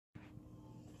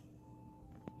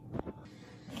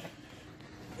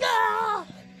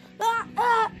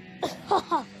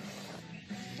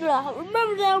Yeah,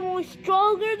 remember that I'm always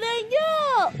stronger than you.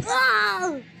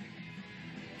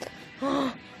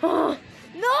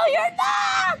 No, you're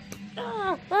not.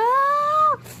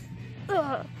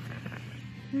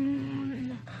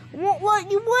 Won't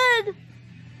let you win.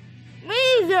 Me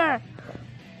either.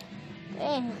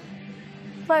 Dang,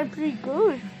 fight pretty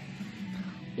good.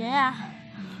 Yeah.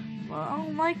 Well, I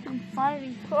don't like them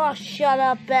fighting. Oh, shut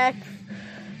up, Beck.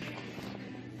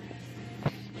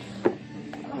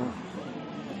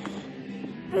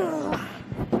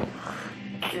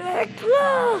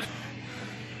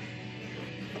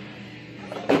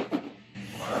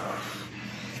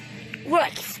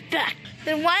 What expect?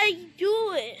 Then why did you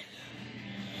do it?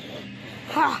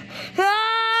 Huh?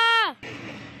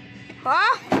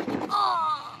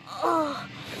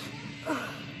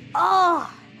 Oh,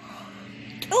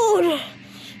 dude.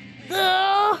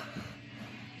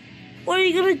 What are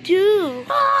you gonna do?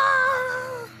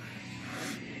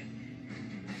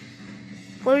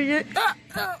 What are you gonna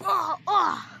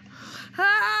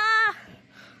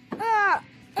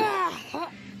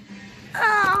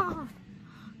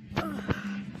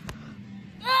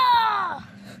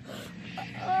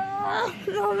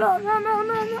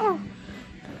No.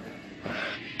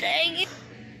 Dang it.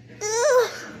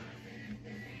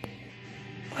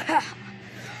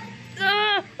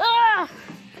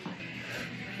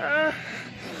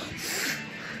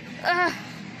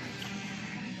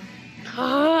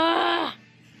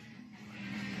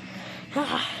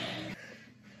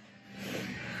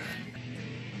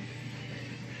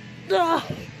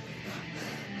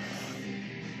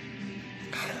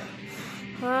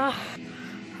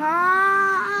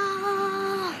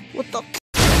 What the?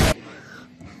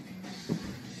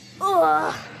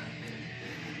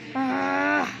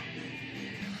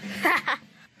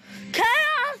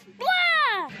 Chaos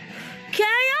blast!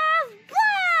 Chaos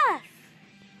blast!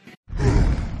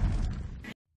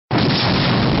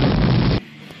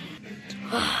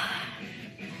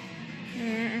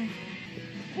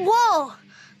 Whoa!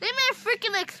 They made a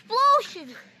freaking explosion!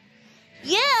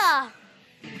 Yeah!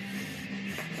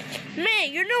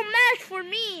 Man, you're no match for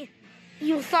me,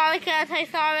 you Sonic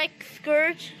Anti-Sonic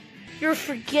Scourge. You're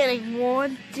forgetting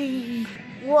one thing.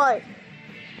 What?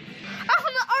 I'm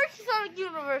from the Archie-Sonic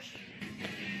universe.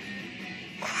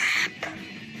 Crap.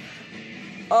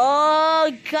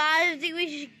 Oh, guys, I think we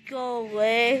should go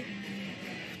away.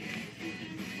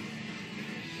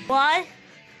 What?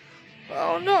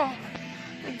 Oh, no.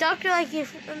 The doctor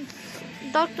gave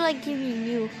me a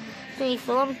new thing,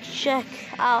 so let me check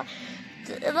out.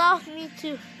 It allows me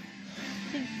to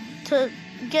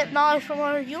get knowledge from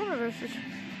other universes.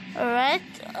 Alright,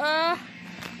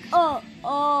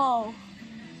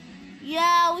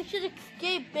 yeah, we should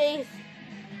escape base.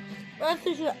 Let's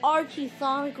just Archie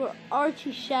Sonic or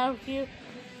Archie Shadowview.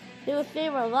 They would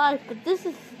save our life, but this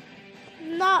is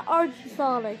not Archie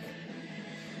Sonic.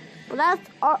 But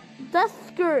that's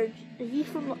Scourge. He's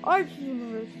from the Archie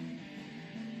universe.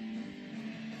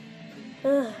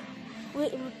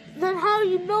 Wait, then how do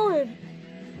you know him?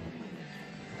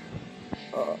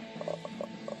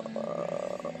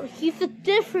 He's a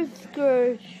different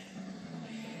Scourge.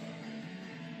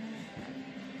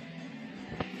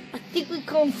 I think we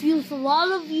confused a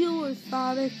lot of viewers,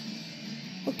 Sonic.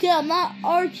 Okay, I'm not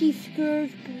Archie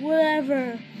Scourge, but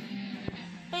whatever.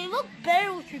 Hey, you look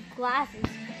better with your glasses.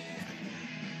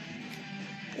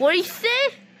 What do you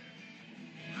say?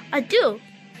 I do.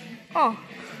 Oh.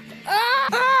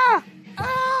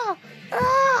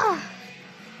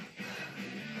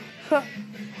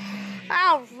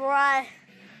 Alright.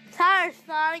 Tired,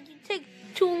 Sonic. You take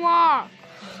too long.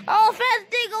 Oh, fast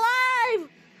thing alive!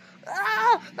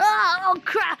 Oh,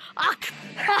 crap.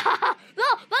 No,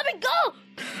 let me go!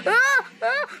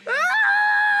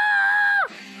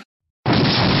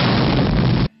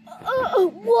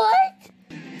 What?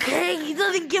 Dang, he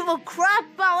doesn't give a crap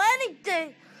about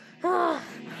anything.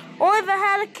 Only if I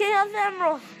had a Chaos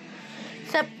Emerald.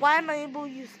 Except, why am I able to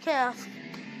use Chaos?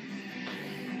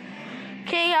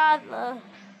 Chaos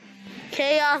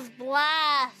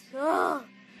Blast. Ugh.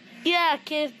 Yeah,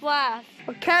 Chaos Blast.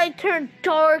 Or can I turn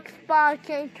Dark Spot?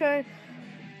 Can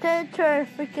I turn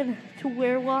freaking to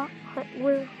Werewolf?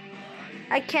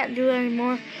 I can't do it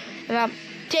anymore. And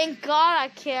thank God I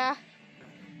can't.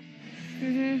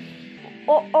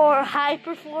 Or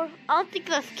Hyperform. I don't think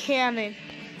that's canon.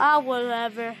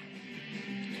 Whatever.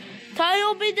 Titan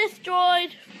will be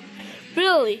destroyed.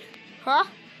 Really? Huh?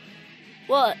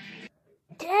 What?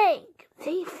 Dang,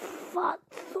 they fought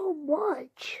so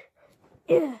much.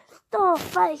 Yeah, the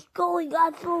fight's going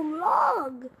on so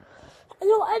long. I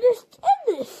don't understand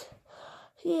this.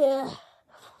 Yeah,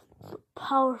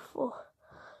 powerful.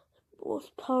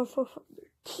 Most powerful from their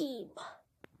team.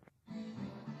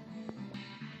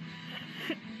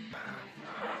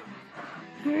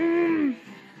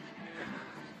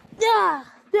 Yeah,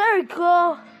 there we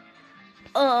go.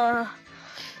 0-0.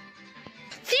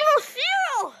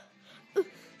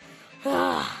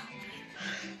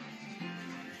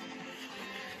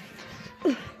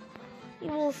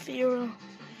 Evil 0.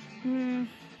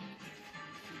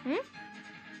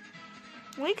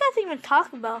 What do you guys even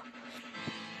talk about?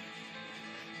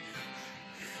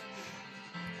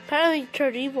 Apparently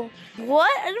turned evil.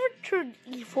 What? I never turned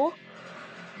evil.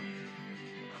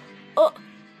 Oh.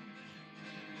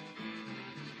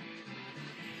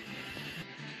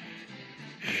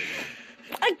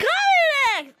 I got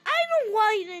an X! I know why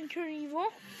you didn't turn evil.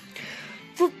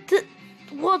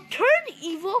 What turned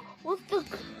evil was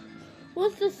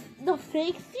the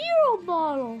fake zero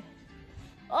bottle.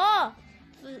 Oh,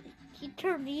 he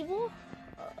turned evil?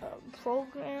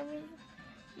 Programming?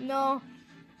 No,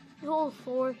 the whole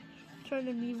sword turned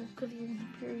him evil because he was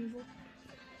pure evil.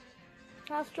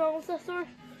 How strong was that sword?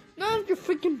 None of your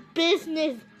freaking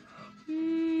business.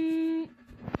 None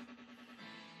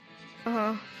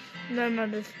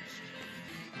of this.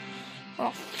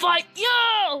 I'll fight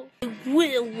you!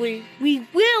 We will win. We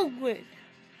will win.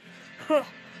 Huh.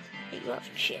 You have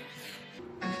a chance.